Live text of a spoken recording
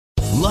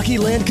Lucky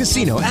Land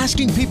Casino,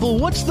 asking people,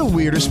 what's the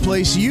weirdest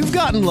place you've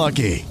gotten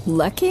lucky?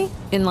 Lucky?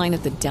 In line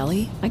at the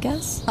deli, I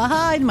guess?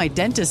 Aha, in my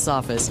dentist's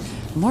office.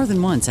 More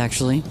than once,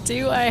 actually.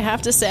 Do I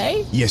have to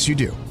say? Yes, you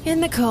do. In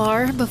the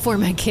car before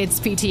my kids'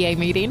 PTA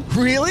meeting.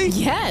 Really?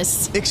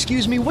 Yes.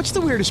 Excuse me, what's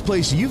the weirdest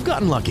place you've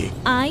gotten lucky?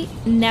 I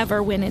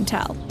never win and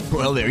tell.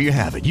 Well, there you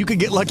have it. You can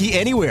get lucky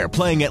anywhere,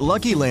 playing at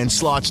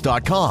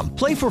LuckyLandSlots.com.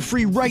 Play for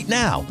free right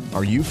now.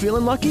 Are you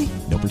feeling lucky?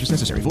 No purchase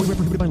necessary. Void where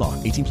prohibited by law.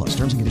 18 plus.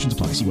 Terms and conditions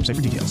apply. See website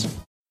for details.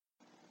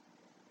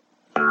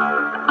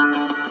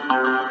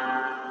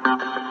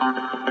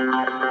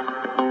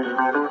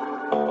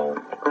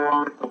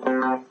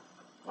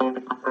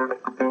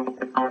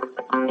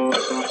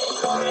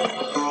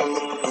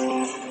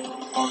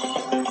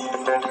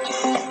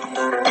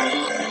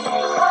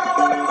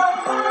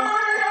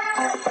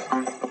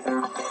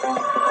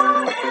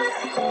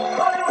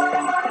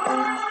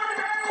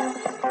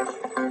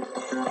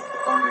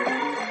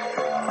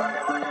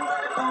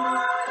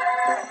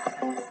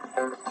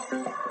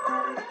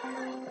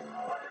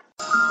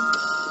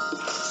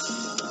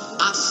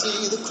 I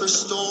see the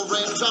crystal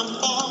raindrop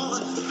fall,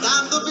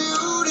 and the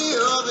beauty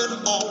of it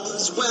all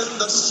is when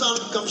the sun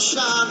comes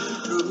shining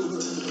through.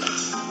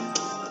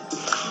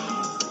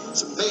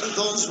 To make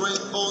those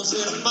rainbows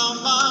in my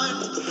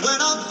mind, when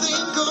I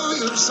think of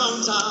you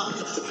sometime,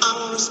 I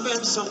want to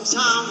spend some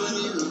time with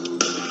you.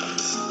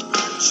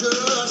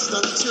 Just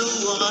the two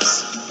of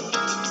us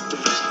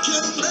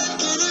can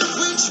make it if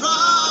we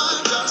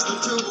try. Just the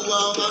two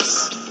of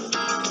us.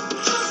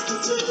 Just the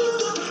two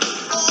of us.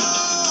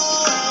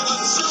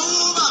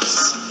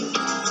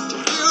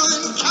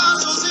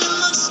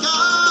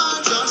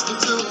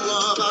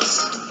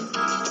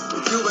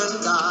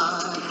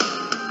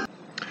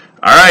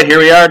 All right, here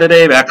we are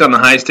today, back on the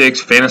High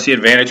Stakes Fantasy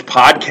Advantage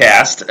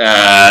podcast.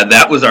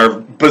 That was our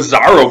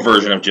bizarro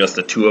version of just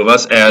the two of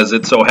us, as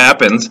it so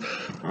happens.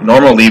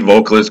 Normal lead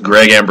vocalist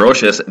Greg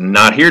Ambrosius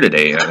not here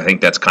today. I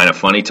think that's kind of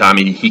funny,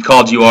 Tommy. He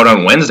called you out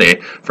on Wednesday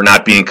for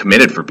not being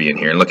committed for being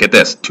here. And look at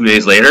this, 2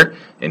 days later,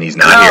 and he's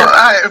not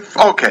here.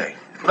 Okay,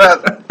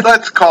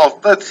 let's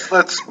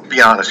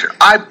be honest here.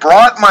 I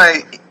brought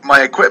my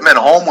equipment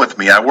home with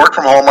me. I work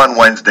from home on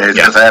Wednesdays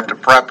because I have to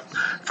prep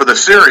for the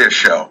Sirius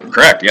show.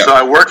 Correct, yeah. So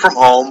I work from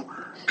home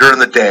during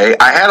the day.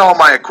 I had all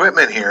my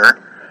equipment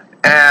here,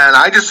 and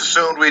I just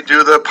assumed we'd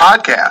do the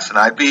podcast, and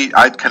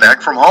I'd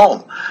connect from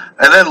home.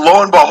 And then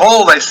lo and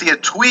behold, I see a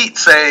tweet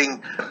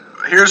saying,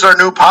 "Here's our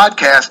new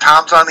podcast.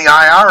 Tom's on the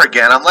IR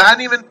again." I'm like, I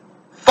didn't even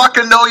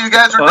fucking know you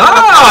guys were doing a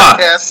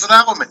podcast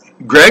without me.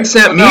 Greg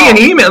sent me an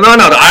email. No,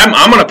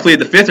 I'm going to plead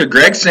the fifth here.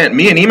 Greg sent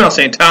me an email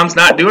saying Tom's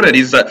not doing it.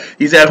 He's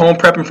at home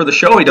prepping for the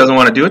show. He doesn't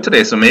want to do it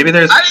today. So maybe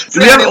there's.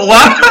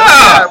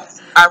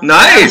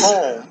 Nice.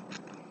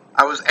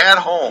 I was at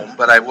home,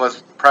 but I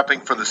was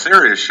prepping for the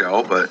Sirius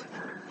show. But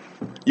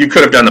you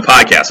could have done the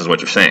podcast, is what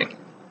you're saying.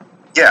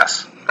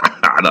 Yes.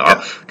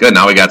 No. Good.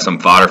 Now we got some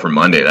fodder for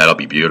Monday. That'll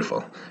be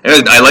beautiful.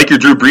 I like your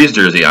Drew Brees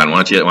jersey on.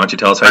 Why don't you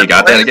tell us how you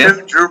got that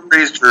again? Drew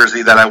Brees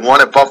jersey that I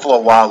won at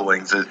Buffalo Wild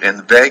Wings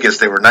in Vegas.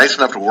 They were nice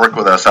enough to work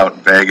with us out in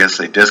Vegas.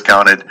 They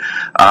discounted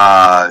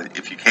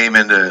if you came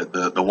into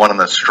the one on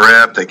the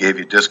Strip. They gave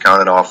you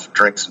discounted off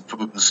drinks and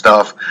food and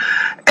stuff.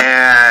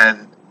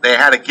 And they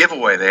had a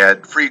giveaway. They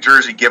had free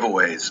jersey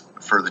giveaways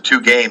for the two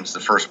games the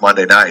first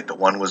Monday night. The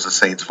one was the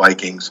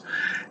Saints-Vikings.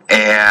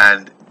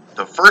 And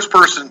the first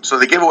person, so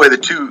they gave away the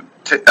two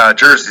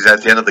jerseys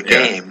at the end of the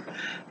game.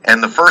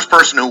 And the first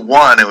person who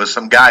won, it was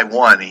some guy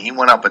won. And he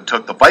went up and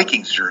took the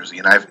Vikings jersey.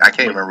 And I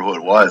can't remember who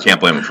it was. Can't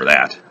blame him for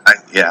that. I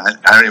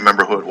don't even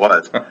remember who it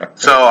was.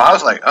 So I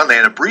was like, oh, they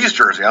had a Breeze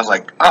jersey. I was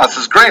like, oh, this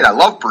is great. I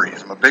love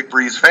Breeze. I'm a big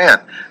Breeze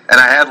fan. And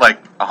I had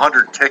like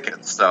 100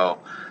 tickets. So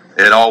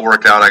it all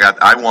worked out.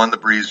 I won the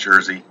Breeze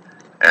jersey,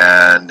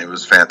 and it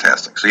was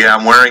fantastic. So yeah,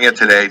 I'm wearing it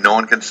today. No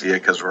one can see it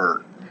because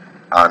we're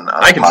on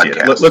I can podcast.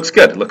 See it.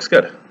 Looks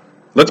good.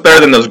 Looks better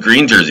than those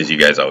green jerseys you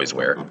guys always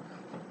wear.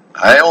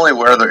 I only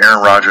wear the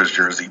Aaron Rodgers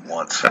jersey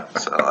once, so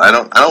I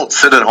don't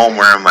sit at home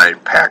wearing my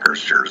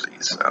Packers jersey.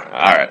 So all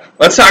right,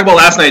 let's talk about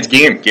last night's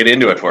game. Get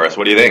into it for us.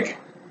 What do you think?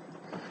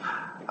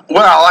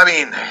 Well, I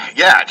mean,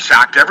 yeah, it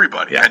shocked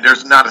everybody. Yeah. And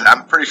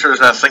I'm pretty sure there's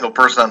not a single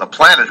person on the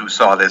planet who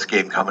saw this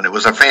game coming. It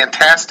was a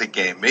fantastic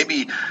game.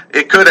 Maybe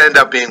it could end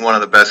up being one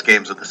of the best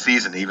games of the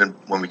season, even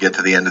when we get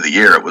to the end of the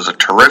year. It was a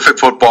terrific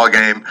football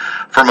game.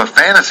 From a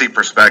fantasy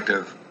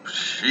perspective,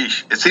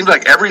 sheesh. It seems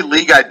like every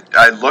league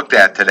I looked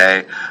at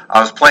today,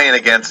 I was playing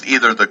against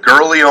either the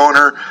Gurley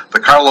owner, the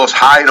Carlos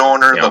Hyde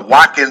owner, the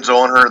Watkins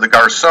owner, the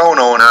Garcon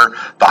owner,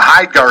 the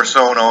Hyde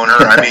Garcon owner.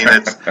 I mean,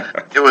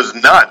 it was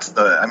nuts.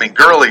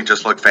 Gurley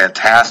just looked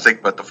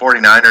fantastic, but the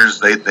 49ers,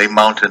 they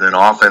mounted an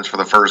offense for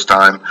the first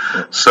time.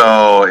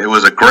 So it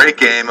was a great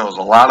game. It was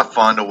a lot of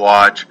fun to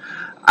watch.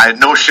 I had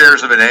no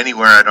shares of it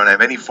anywhere. I don't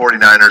have any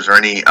 49ers or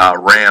any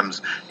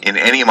Rams in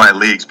any of my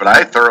leagues, but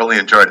I thoroughly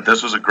enjoyed it.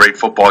 This was a great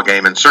football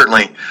game, and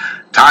certainly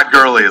Todd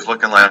Gurley is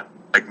looking like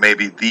like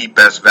maybe the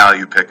best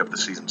value pick of the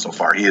season so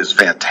far. He is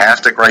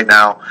fantastic right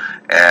now,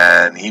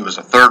 and he was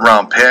a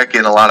third-round pick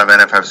in a lot of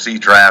NFFC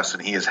drafts,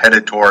 and he is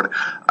headed toward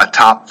a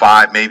top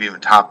 5, maybe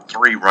even top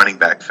 3 running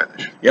back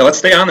finish. Yeah, let's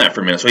stay on that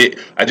for a minute. So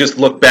I just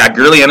looked back.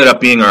 Gurley ended up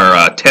being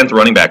our 10th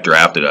running back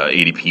drafted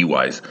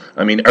ADP-wise.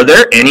 I mean, are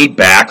there any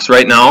backs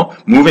right now,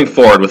 moving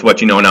forward with what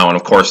you know now, and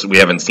of course we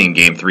haven't seen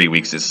Game 3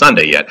 weeks this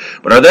Sunday yet,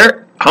 but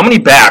how many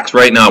backs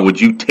right now would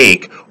you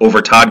take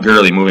over Todd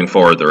Gurley moving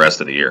forward the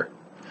rest of the year?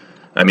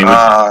 I mean,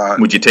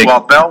 would you take...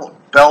 Well,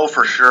 Bell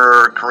for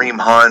sure, Kareem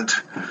Hunt,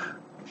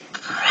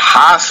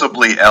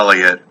 possibly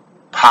Elliott,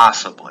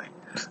 possibly.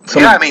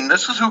 I mean,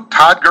 this is who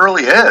Todd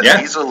Gurley is. Yeah.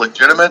 He's a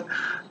legitimate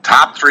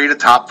top 3 to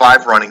top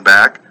 5 running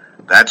back.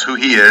 That's who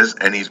he is,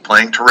 and he's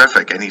playing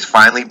terrific, and he's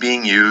finally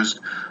being used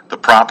the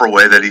proper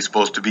way that he's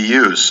supposed to be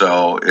used.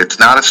 So it's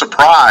not a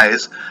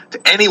surprise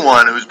to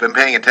anyone who's been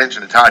paying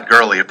attention to Todd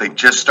Gurley. If they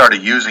just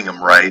started using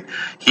him right,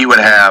 he would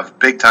have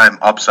big-time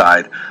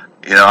upside.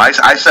 You know,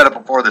 I said it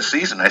before the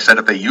season. I said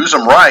if they use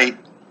him right,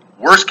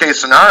 worst case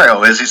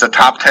scenario is he's a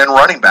top 10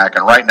 running back,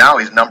 and right now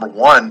he's number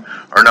 1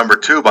 or number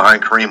 2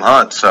 behind Kareem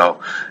Hunt.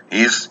 So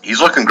he's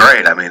looking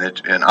great. I mean,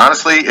 and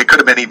honestly, it could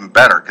have been even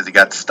better because he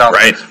got stuffed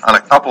on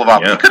a couple of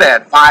them. He could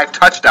have had 5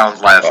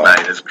 touchdowns last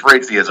night, as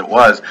crazy as it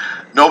was.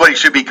 Nobody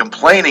should be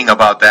complaining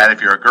about that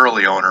if you're a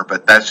Gurley owner,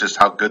 but that's just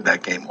how good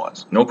that game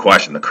was. No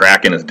question. The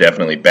Kraken is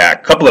definitely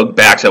back. A couple of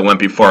backs that went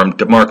before him,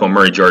 DeMarco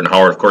Murray, Jordan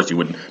Howard. Of course,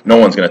 no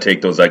one's going to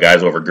take those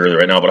guys over Gurley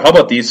right now. But how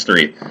about these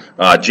 3?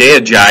 Jay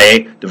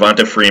Ajayi,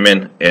 Devonta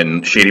Freeman,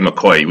 and Shady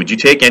McCoy. Would you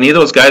take any of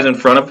those guys in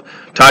front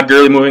of Todd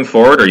Gurley moving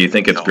forward, or you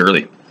think it's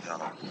Gurley?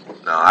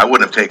 No, I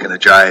wouldn't have taken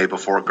Ajayi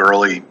before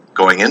Gurley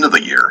going into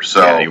the year.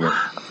 So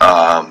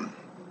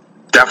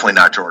definitely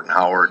not Jordan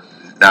Howard,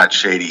 not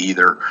Shady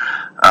either.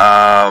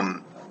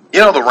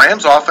 The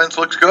Rams offense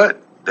looks good.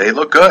 They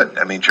look good.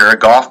 I mean, Jared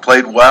Goff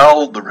played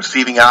well. The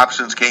receiving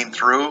options came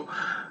through.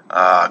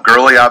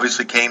 Gurley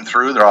obviously came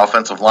through. Their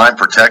offensive line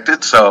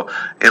protected. So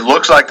it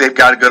looks like they've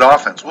got a good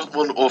offense.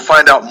 We'll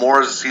find out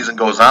more as the season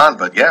goes on.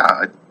 But,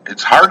 yeah,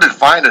 it's hard to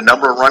find a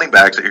number of running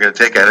backs that you're going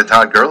to take ahead of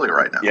Todd Gurley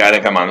right now. Yeah, I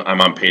think I'm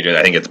on page.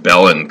 I think it's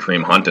Bell and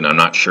Kareem Hunt, and I'm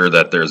not sure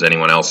that there's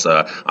anyone else.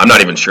 I'm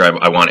not even sure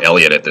I want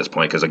Elliott at this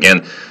point because,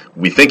 again,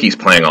 we think he's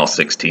playing all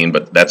 16,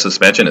 but that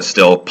suspension is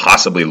still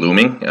possibly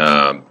looming.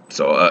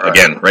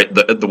 Again,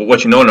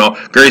 what you know now,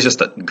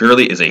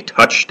 Gurley is a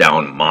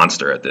touchdown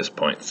monster at this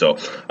point. So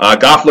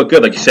Goff looked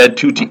good, like you said,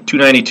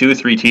 292,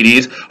 3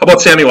 TDs. How about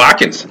Sammy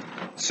Watkins?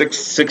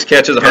 Six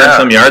catches,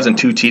 100-some yards, and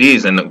 2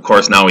 TDs, and of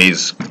course now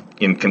he's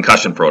in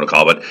concussion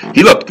protocol, but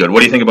he looked good. What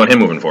do you think about him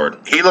moving forward?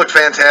 He looked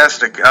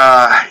fantastic.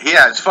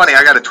 It's funny.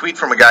 I got a tweet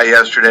from a guy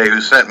yesterday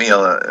who sent me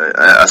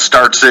a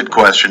start-sit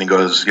question. He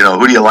goes,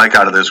 who do you like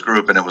out of this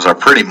group? And it was a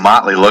pretty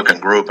motley-looking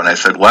group. And I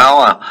said,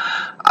 well,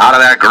 out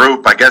of that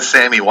group, I guess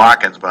Sammy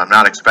Watkins, but I'm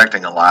not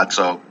expecting a lot,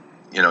 so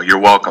you're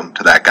welcome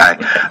to that guy.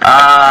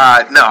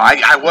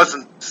 I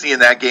wasn't seeing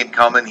that game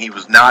coming. He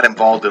was not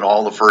involved at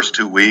all the first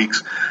 2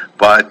 weeks,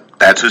 but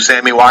that's who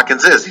Sammy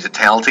Watkins is. He's a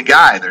talented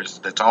guy.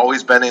 That's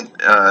always been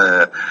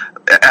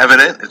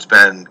evident. It's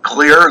been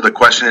clear. The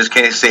question is,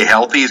 can he stay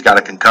healthy? He's got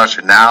a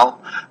concussion now.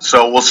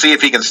 So we'll see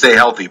if he can stay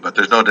healthy, but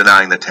there's no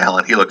denying the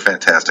talent. He looked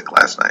fantastic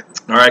last night.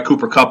 All right,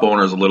 Cooper Kupp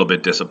owners a little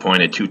bit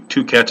disappointed.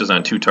 Two catches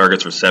on 2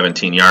 targets for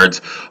 17 yards.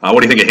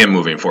 What do you think of him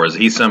moving forward? Is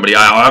he somebody,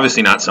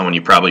 obviously not someone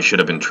you probably should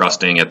have been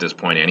trusting at this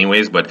point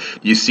anyways, but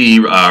do you see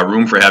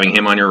room for having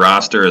him on your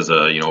roster as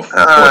a 4th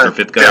or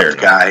 5th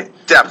guy?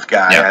 Depth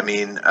guy. Yeah. I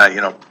mean,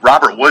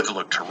 Robert Woods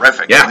looked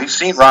terrific. Yeah. We've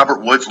seen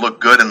Robert Woods look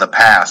good in the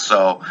past,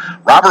 so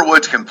Robert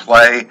Woods can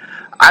play.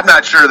 I'm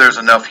not sure there's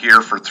enough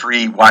here for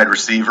 3 wide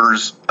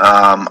receivers.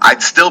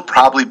 I'd still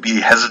probably be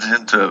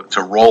hesitant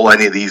to roll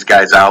any of these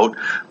guys out.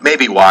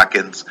 Maybe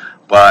Watkins,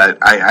 but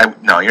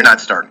no, you're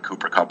not starting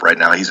Cooper Kupp right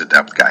now. He's a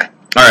depth guy.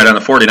 All right, on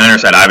the 49ers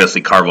side,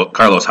 obviously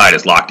Carlos Hyde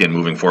is locked in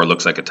moving forward.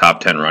 Looks like a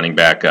top 10 running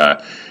back.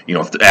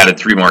 Added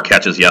 3 more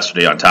catches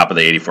yesterday on top of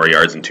the 84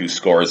 yards and 2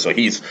 scores. So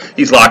he's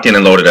locked in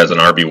and loaded as an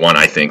RB1,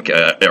 I think,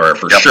 or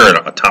for sure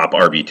a top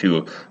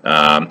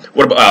RB2.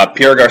 What about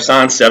Pierre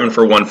Garçon, 7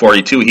 for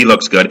 142? He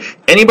looks good.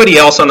 Anybody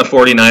else on the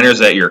 49ers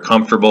that you're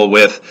comfortable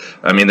with?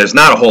 I mean, there's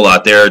not a whole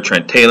lot there.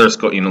 Trent Taylor,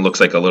 looks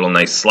like a little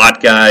nice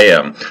slot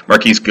guy.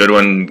 Marquise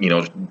Goodwin,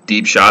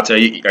 deep shots. Are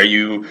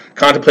you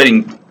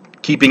contemplating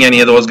keeping any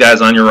of those guys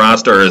on your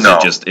roster, or is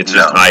it just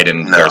Hyde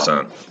and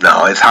Garçon?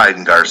 No, it's Hyde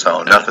and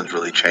Garçon. Nothing's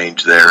really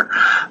changed there.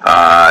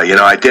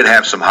 I did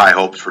have some high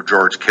hopes for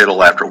George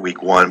Kittle after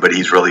week 1, but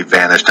he's really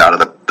vanished out of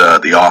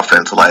the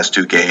offense the last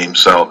 2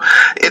 games. So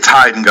it's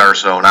Hyde and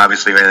Garçon.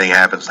 Obviously, if anything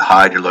happens to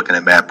Hyde, you're looking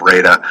at Matt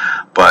Breida,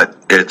 but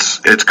it's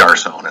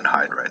Garçon and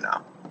Hyde right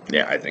now.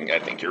 Yeah, I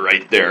think you're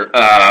right there.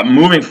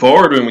 Moving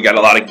forward, we got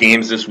a lot of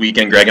games this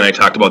weekend. Greg and I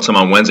talked about some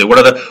on Wednesday. What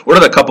are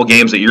the couple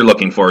games that you're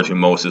looking forward to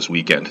most this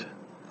weekend?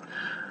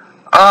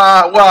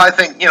 Well, I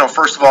think,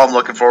 first of all, I'm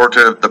looking forward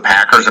to the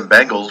Packers and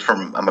Bengals.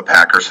 I'm a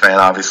Packers fan,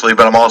 obviously,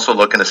 but I'm also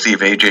looking to see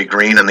if A.J.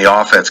 Green and the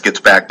offense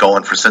gets back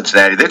going for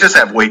Cincinnati. They just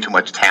have way too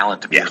much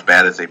talent to be as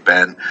bad as they've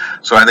been.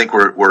 So I think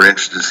we're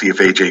interested to see if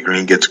A.J.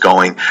 Green gets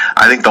going.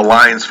 I think the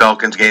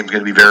Lions-Falcons game is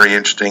going to be very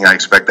interesting. I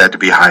expect that to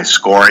be high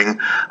scoring.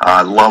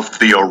 I love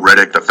Theo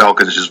Riddick. The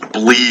Falcons just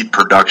bleed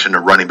production to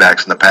running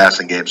backs in the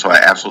passing game, so I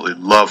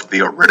absolutely love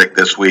Theo Riddick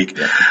this week.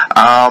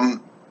 Yeah.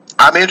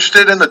 I'm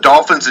interested in the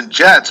Dolphins and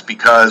Jets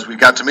because we've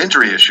got some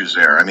injury issues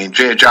there. I mean,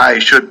 Jay Ajayi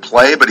should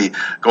play, but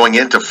going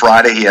into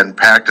Friday, he hadn't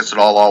practiced at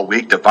all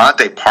week.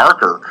 Devontae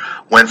Parker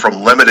went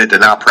from limited to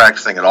not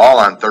practicing at all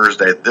on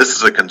Thursday. This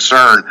is a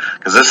concern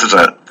because this is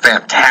a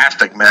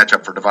fantastic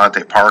matchup for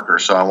Devontae Parker,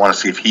 so I want to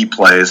see if he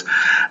plays.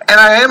 And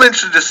I am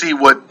interested to see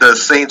what the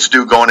Saints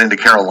do going into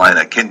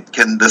Carolina. Can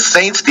the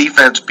Saints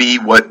defense be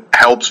what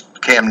helps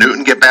Cam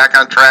Newton get back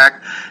on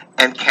track?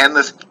 And can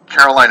this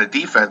Carolina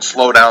defense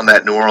slow down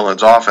that New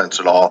Orleans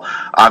offense at all?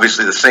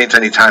 Obviously, the Saints,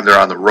 anytime they're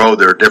on the road,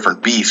 they're a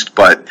different beast,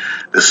 but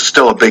this is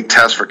still a big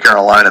test for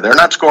Carolina. They're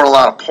not scoring a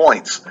lot of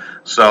points,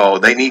 so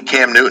they need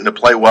Cam Newton to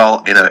play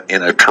well in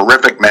a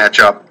terrific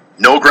matchup.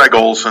 No Greg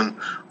Olsen.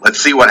 Let's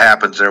see what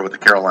happens there with the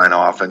Carolina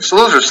offense. So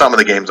those are some of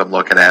the games I'm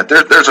looking at.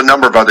 There's a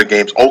number of other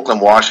games.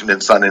 Oakland, Washington,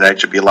 Sunday night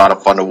should be a lot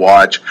of fun to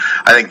watch.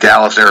 I think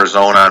Dallas,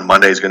 Arizona on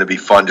Monday is going to be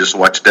fun just to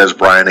watch Des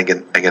Bryant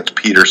against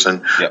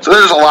Peterson. Yep. So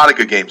there's a lot of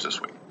good games this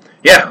week.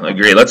 Yeah, I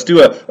agree. Let's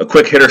do a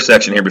quick hitter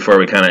section here before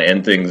we kind of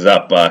end things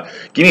up.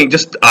 Give me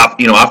just off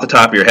the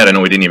top of your head. I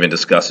know we didn't even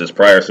discuss this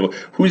prior. So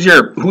who's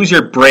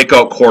your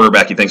breakout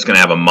quarterback you think is going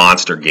to have a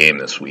monster game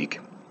this week?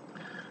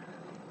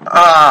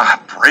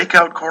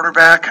 Breakout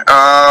quarterback.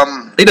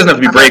 It doesn't have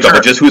to be breakout,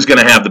 but just who's going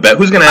to have the best?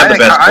 Who's going to have the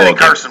best? I think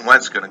Carson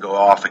Wentz is going to go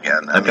off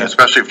again. I mean,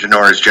 especially if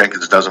Janoris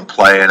Jenkins doesn't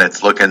play, and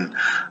it's looking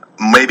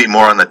maybe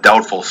more on the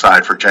doubtful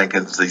side for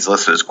Jenkins. He's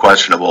listed as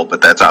questionable,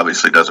 but that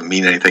obviously doesn't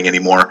mean anything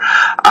anymore.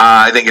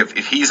 I think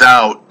if he's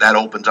out, that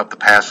opens up the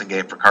passing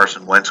game for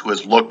Carson Wentz, who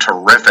has looked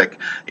terrific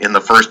in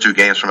the first two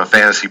games from a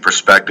fantasy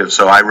perspective.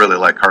 So I really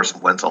like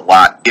Carson Wentz a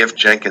lot if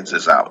Jenkins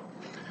is out.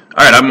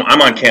 All right,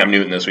 I'm on Cam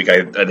Newton this week.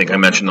 I think I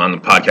mentioned on the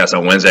podcast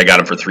on Wednesday I got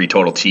him for 3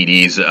 total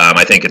TDs.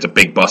 I think it's a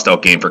big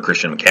bust-out game for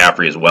Christian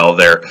McCaffrey as well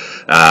there.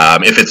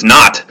 If it's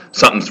not,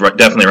 something's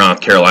definitely wrong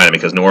with Carolina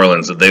because New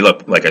Orleans, they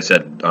look, like I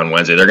said on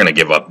Wednesday, they're going to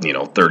give up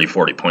 30,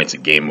 40 points a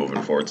game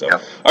moving forward. So, All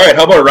right,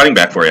 how about a running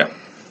back for you?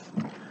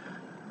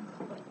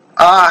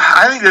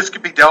 I think this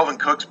could be Delvin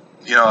Cook's,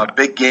 a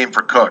big game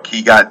for Cook.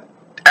 He got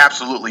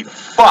absolutely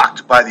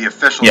fucked by the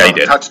officials on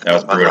the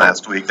touchdown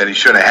last week that he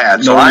should have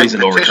had. So I'm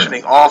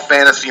petitioning all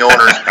fantasy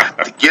owners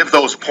to give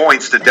those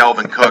points to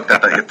Delvin Cook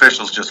that the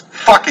officials just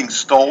fucking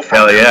stole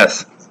from him. Hell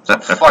yes. It's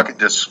a fucking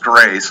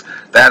disgrace.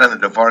 That and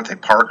the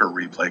Devontae Parker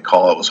replay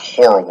call, it was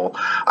horrible.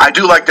 I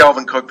do like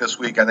Delvin Cook this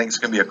week. I think it's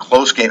going to be a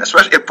close game,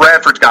 especially if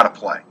Bradford's got to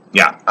play.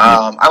 Yeah.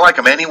 I like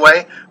him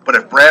anyway, but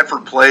if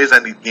Bradford plays,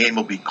 I think the game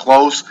will be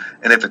close.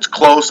 And if it's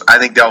close, I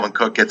think Delvin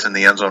Cook gets in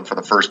the end zone for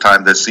the first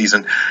time this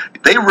season.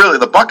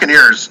 The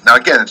Buccaneers, now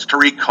again, it's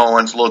Tariq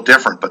Cohen's a little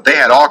different, but they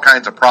had all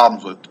kinds of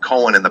problems with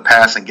Cohen in the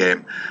passing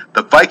game.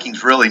 The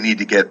Vikings really need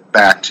to get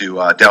back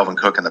to Delvin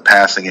Cook in the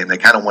passing game. They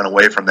kind of went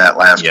away from that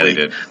last week. They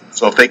did.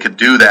 So if they could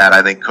do that,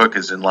 I think Cook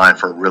is in line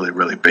for a really,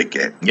 really big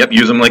game. Yep,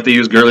 use him like they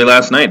used Gurley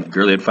last night.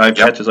 Gurley had 5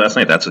 catches last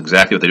night. That's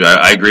exactly what they do.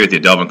 I agree with you,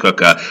 Delvin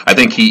Cook. I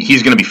think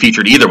he's going to be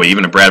featured either way.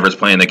 Even if Bradford's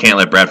playing, they can't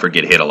let Bradford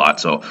get hit a lot.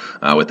 So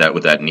with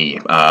that knee,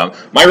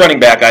 my running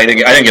back, I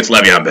think it's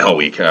Le'Veon Bell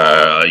week.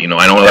 I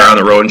know they're on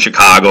the road in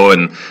Chicago,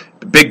 and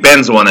Big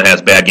Ben's the one that has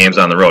bad games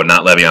on the road,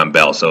 not Le'Veon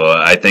Bell. So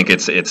I think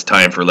it's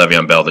time for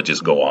Le'Veon Bell to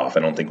just go off.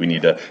 I don't think we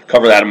need to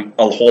cover that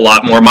a whole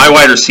lot more. My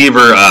wide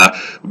receiver,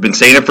 we've been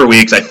saying it for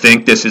weeks. I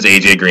think this is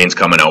A.J. Green's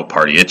coming out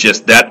party. It's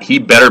just that he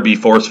better be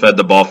force-fed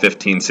the ball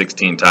 15,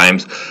 16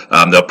 times.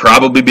 They'll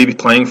probably be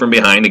playing from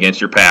behind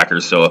against your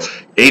Packers. So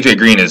A.J.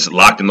 Green is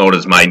locked and loaded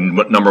as my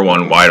number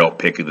one wide-out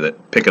pick of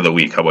the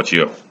week. How about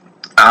you?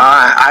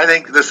 I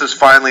think this is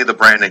finally the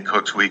Brandon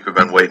Cooks week we've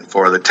been waiting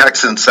for. The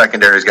Texans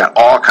secondary's got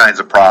all kinds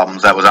of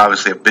problems. That was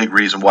obviously a big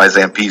reason why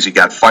Zampese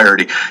got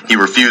fired. He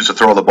refused to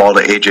throw the ball to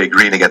A.J.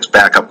 Green against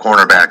backup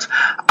cornerbacks.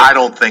 I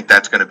don't think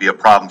that's going to be a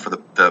problem for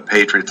the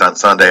Patriots on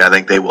Sunday. I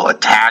think they will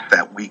attack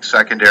that weak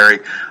secondary.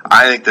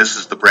 I think this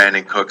is the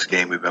Brandon Cooks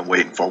game we've been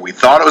waiting for. We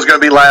thought it was going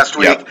to be last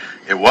week. Yep.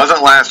 It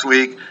wasn't last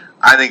week.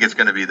 I think it's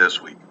going to be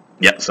this week.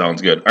 Yeah,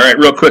 sounds good. All right,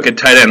 real quick at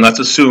tight end. Let's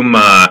assume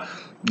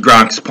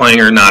Gronk's playing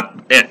or not.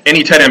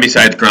 Any tight end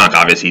besides Gronk,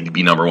 obviously, he'd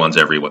be number one's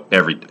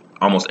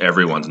almost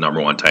everyone's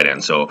number one tight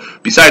end. So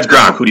besides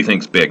Gronk, who do you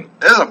think's big?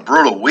 This is a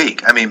brutal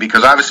week. I mean,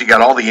 because obviously you got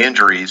all the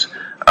injuries.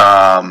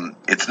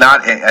 It's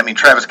not. I mean,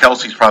 Travis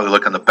Kelce's probably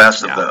looking the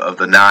best of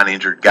the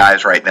non-injured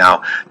guys right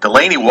now.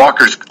 Delaney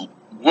Walker's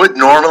would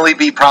normally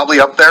be probably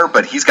up there,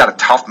 but he's got a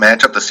tough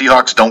matchup. The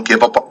Seahawks don't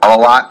give up a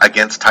lot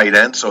against tight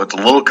ends, so it's a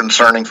little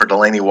concerning for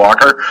Delanie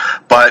Walker.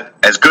 But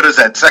as good as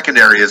that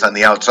secondary is on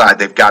the outside,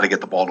 they've got to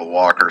get the ball to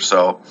Walker.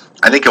 So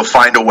I think he'll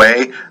find a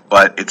way,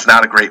 but it's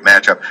not a great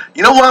matchup.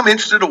 You know what I'm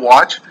interested to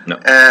watch? No.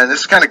 And this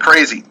is kind of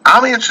crazy.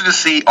 I'm interested to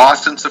see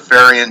Austin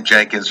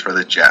Seferian-Jenkins for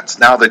the Jets.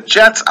 Now, the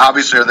Jets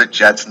obviously are the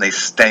Jets, and they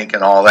stink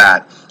and all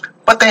that,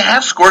 but they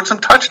have scored some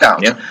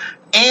touchdowns. Yeah.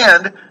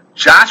 And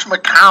Josh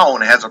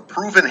McCown has a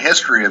proven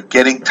history of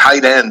getting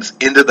tight ends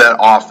into that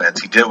offense.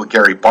 He did it with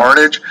Gary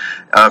Barnidge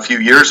a few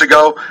years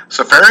ago.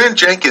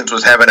 Seferian-Jenkins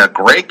was having a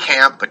great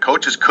camp. The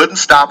coaches couldn't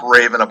stop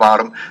raving about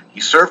him. He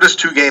served his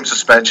 2-game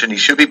suspension. He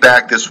should be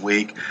back this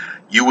week.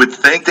 You would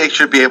think they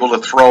should be able to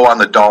throw on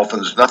the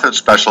Dolphins. There's nothing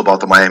special about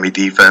the Miami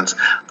defense.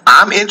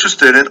 I'm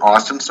interested in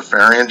Austin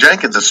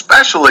Seferian-Jenkins,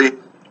 especially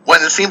when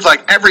it seems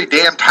like every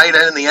damn tight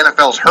end in the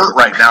NFL is hurt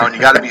right now, and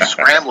you got to be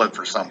scrambling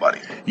for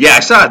somebody. Yeah, I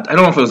saw. I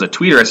don't know if it was a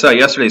tweet or I saw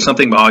yesterday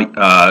something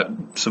about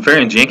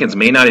Seferian-Jenkins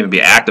may not even be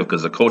active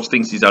because the coach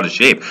thinks he's out of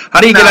shape. How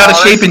do you get out of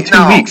shape in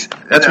 2 weeks?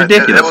 That's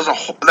ridiculous.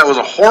 That was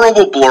a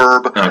horrible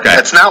blurb. Okay.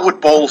 That's not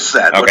what Bowles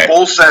said. Okay. What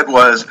Bowles said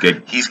was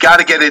he's got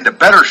to get into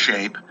better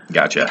shape.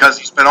 Gotcha. Because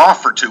he's been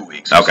off for 2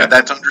 weeks. Okay. So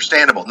that's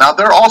understandable. Now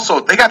they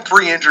got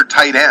 3 injured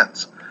tight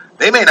ends.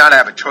 They may not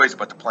have a choice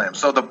but to play him.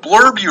 So the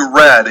blurb you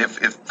read, if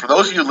for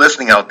those of you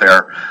listening out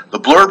there, the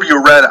blurb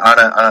you read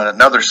on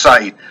another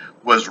site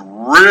was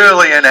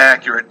really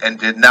inaccurate and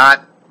did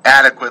not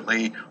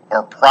adequately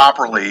or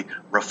properly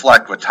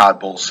reflect what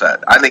Todd Bowles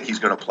said. I think he's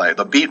going to play.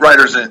 The beat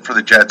writers for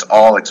the Jets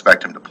all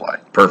expect him to play.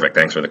 Perfect.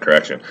 Thanks for the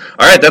correction.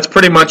 All right, that's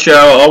pretty much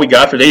all we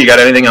got for today. You got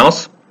anything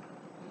else?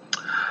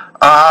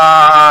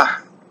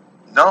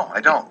 No, I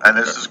don't. And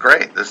this is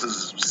great. This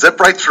is zip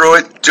right through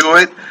it, do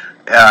it.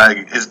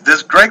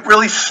 Does Greg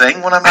really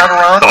sing when I'm not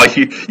around? Oh,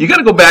 you got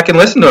to go back and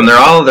listen to him. They're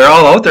all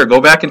out there. Go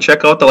back and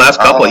check out the last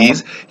couple. He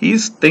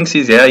thinks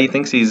he's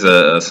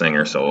a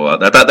singer. So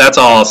that's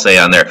all I'll say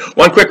on there.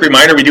 One quick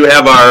reminder: we do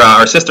have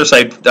our sister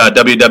site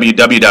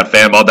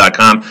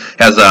www.fanball.com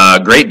has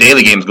great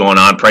daily games going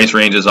on. Price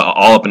ranges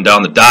all up and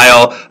down the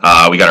dial.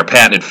 We got our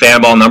patented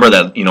Fanball number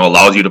that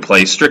allows you to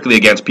play strictly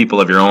against people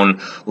of your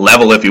own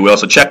level, if you will.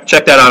 So check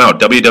that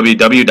out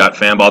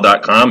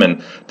www.fanball.com.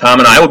 And Tom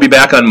and I will be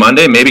back on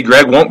Monday. Maybe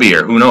Greg won't be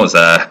here. Who knows?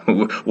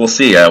 We'll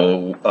see.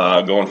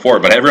 Going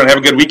forward. But everyone have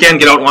a good weekend.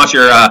 Get out and watch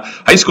your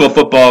high school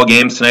football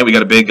games tonight. We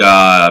got a big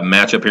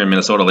matchup here in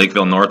Minnesota,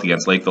 Lakeville North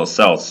against Lakeville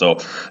South. So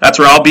that's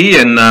where I'll be.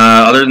 And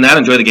other than that,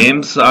 enjoy the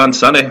games on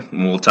Sunday.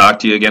 And we'll talk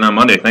to you again on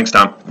Monday. Thanks,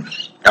 Tom.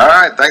 All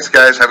right. Thanks,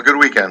 guys. Have a good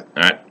weekend.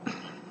 All right.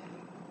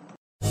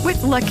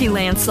 With Lucky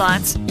Land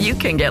Slots, you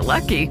can get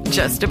lucky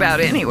just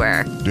about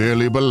anywhere.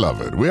 Dearly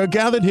beloved, we are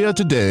gathered here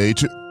today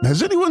to...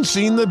 Has anyone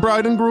seen the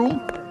bride and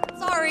groom?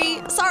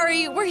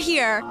 Sorry, we're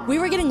here. We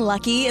were getting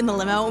lucky in the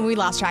limo and we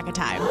lost track of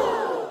time.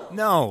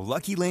 No,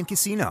 Lucky Land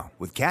Casino,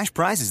 with cash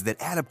prizes that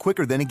add up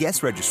quicker than a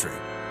guest registry.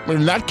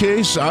 In that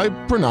case, I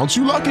pronounce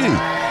you lucky.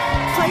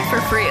 Play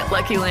for free at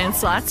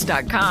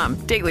LuckyLandSlots.com.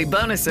 Daily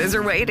bonuses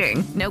are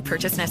waiting. No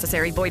purchase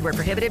necessary. Void where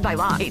prohibited by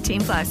law.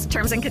 18+.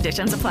 Terms and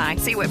conditions apply.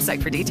 See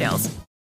website for details.